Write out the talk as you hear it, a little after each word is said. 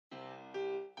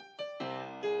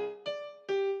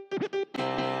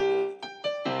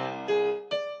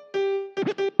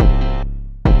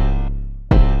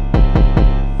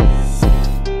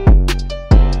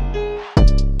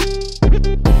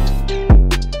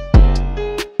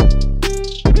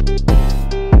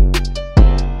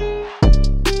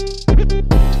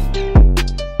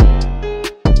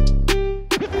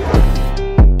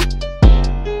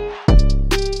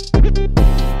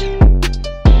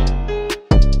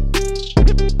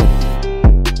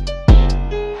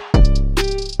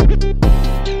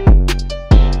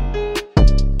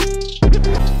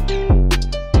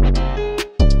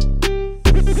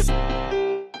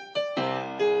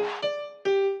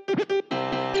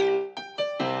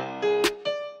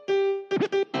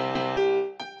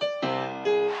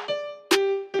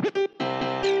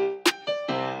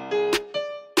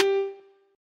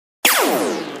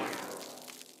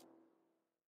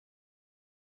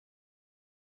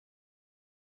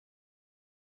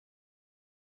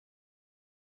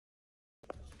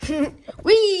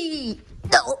Whee!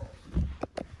 No.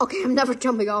 Okay, I'm never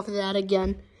jumping off of that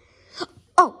again.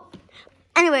 Oh,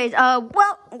 anyways,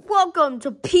 welcome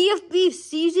to PFB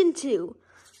Season 2.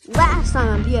 Last time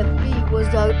on PFB was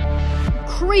the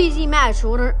crazy match,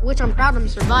 which I'm proud of him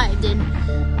survived in,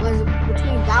 was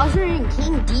between Bowser and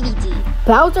King DDD.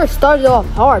 Bowser started off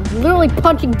hard, literally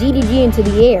punching DDD into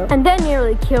the air, and then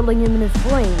nearly killing him in his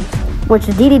flames, which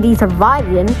DDD survived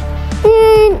in,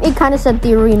 and it kind of set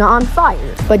the arena on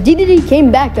fire. But DDD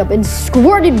came back up and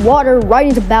squirted water right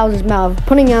into Bowser's mouth,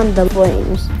 putting out the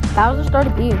flames. Bowser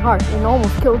started being harsh and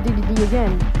almost killed DDD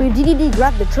again. But DDD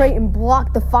grabbed the tray and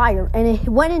blocked the fire, and it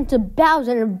went into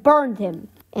Bowser and burned him.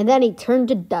 And then he turned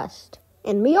to dust.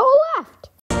 And we all laughed.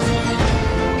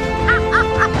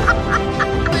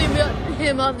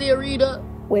 Him on the arena.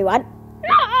 Wait, what?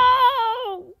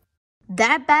 No!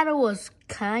 That battle was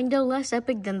kind of less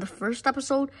epic than the first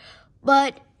episode,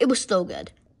 but it was still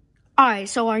good. Alright,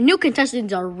 so our new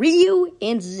contestants are Ryu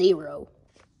and Zero.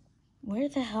 Where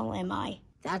the hell am I?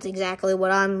 That's exactly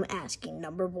what I'm asking,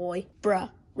 number boy. Bruh,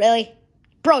 really?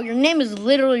 Bro, your name is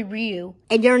literally Ryu,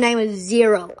 and your name is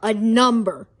Zero, a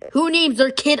number. Who names their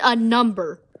kid a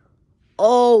number?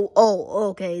 Oh,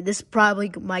 okay, this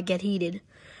probably might get heated.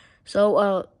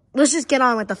 So, let's just get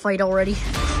on with the fight already.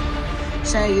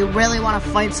 So, you really want to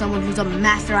fight someone who's a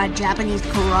master at Japanese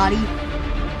karate?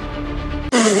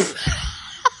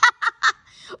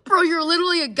 Bro, you're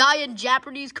literally a guy in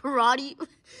Japanese karate?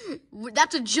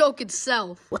 That's a joke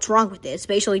itself. What's wrong with it? It's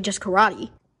basically just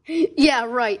karate. Yeah,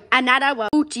 right. Anada wa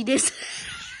uchi desu.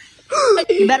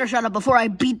 You better shut up before I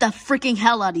beat the freaking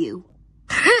hell out of you.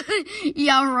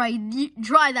 Yeah, right.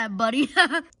 Try that, buddy.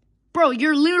 Bro,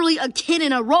 you're literally a kid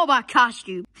in a robot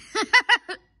costume.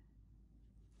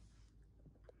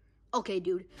 Okay,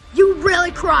 dude. You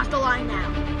really crossed the line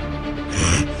now.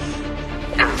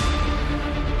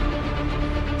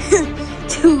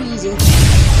 Too easy.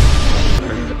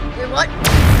 Wait, what?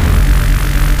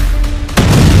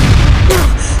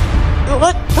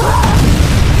 What?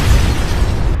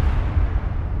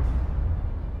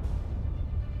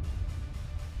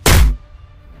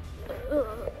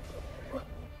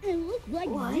 It looks like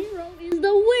Zero is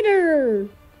the winner.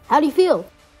 How do you feel?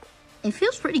 It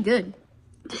feels pretty good.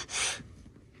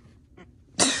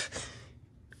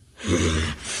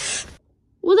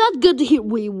 Well, that's good to hear.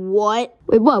 Wait, what?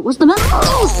 Wait, what? What's the matter?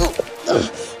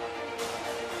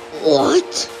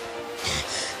 What?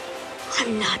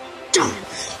 I'm not done.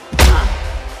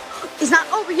 It's not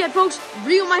over yet, folks.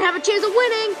 Ryu might have a chance of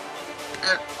winning.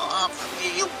 Get off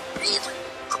me, you piece of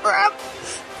crap.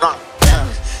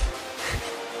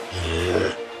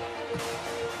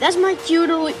 That's my cue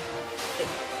to...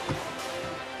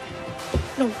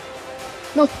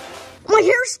 No. My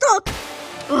hair's stuck.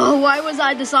 Oh, why was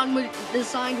I designed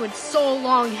with so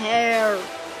long hair?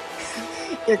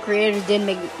 Your creators did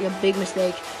make a big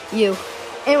mistake. You.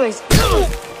 Anyways.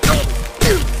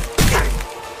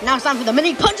 Now it's time for the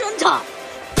mini punch on top.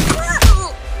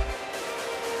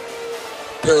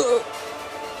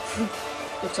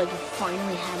 Looks like you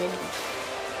finally had it.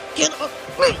 Get up.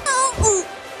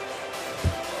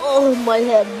 Oh, my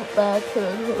head back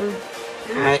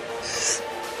hurts.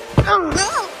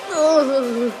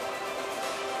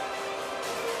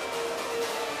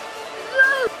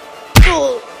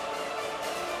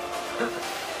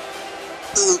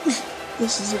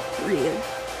 This is it, Ryu.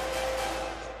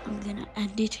 I'm gonna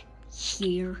end it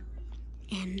here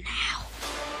and now.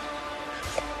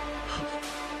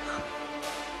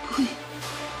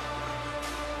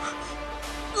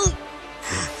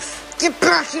 Get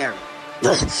back here!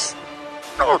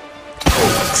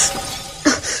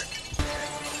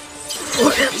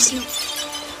 What have you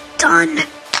done?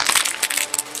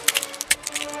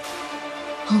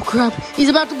 Oh crap, he's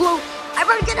about to blow. I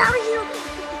better get out of here.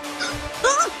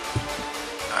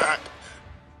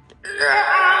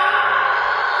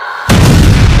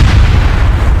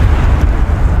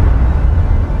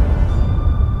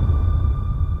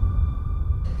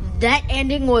 That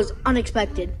ending was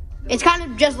unexpected. It's kind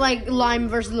of just like Lime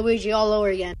versus Luigi all over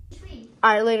again.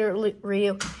 Alright, later,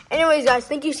 Ryu. Anyways, guys,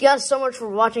 thank you guys so much for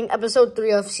watching episode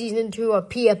 3 of season 2 of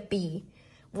PFB.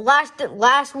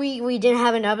 Last week, we didn't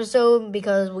have an episode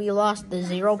because we lost the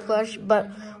Zero plush, but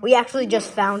we actually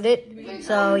just found it.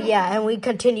 So, yeah, and we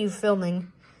continue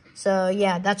filming. So,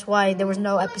 yeah, that's why there was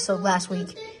no episode last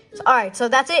week. So, alright, so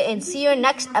that's it, and see you in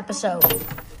next episode.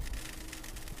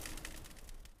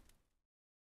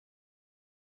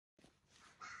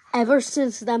 Ever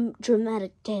since that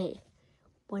dramatic day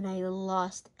when I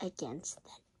lost against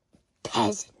that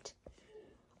peasant,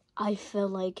 I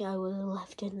felt like I was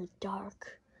left in the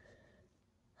dark.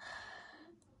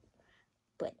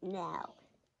 But now,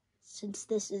 since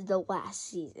this is the last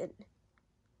season,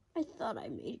 I thought I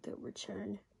made a good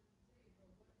return.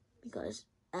 Because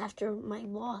after my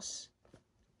loss,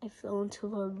 I fell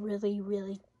into a really,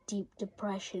 really deep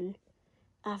depression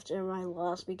after my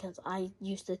loss because I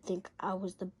used to think I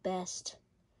was the best.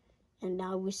 And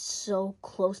I was so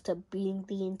close to beating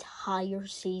the entire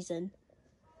season.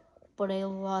 But I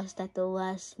lost at the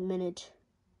last minute.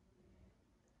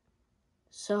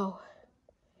 So,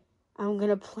 I'm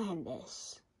gonna plan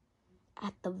this.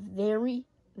 At the very,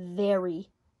 very,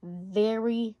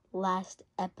 very last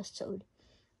episode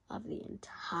of the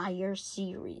entire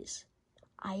series,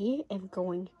 I am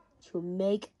going to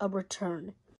make a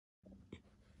return.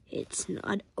 It's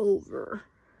not over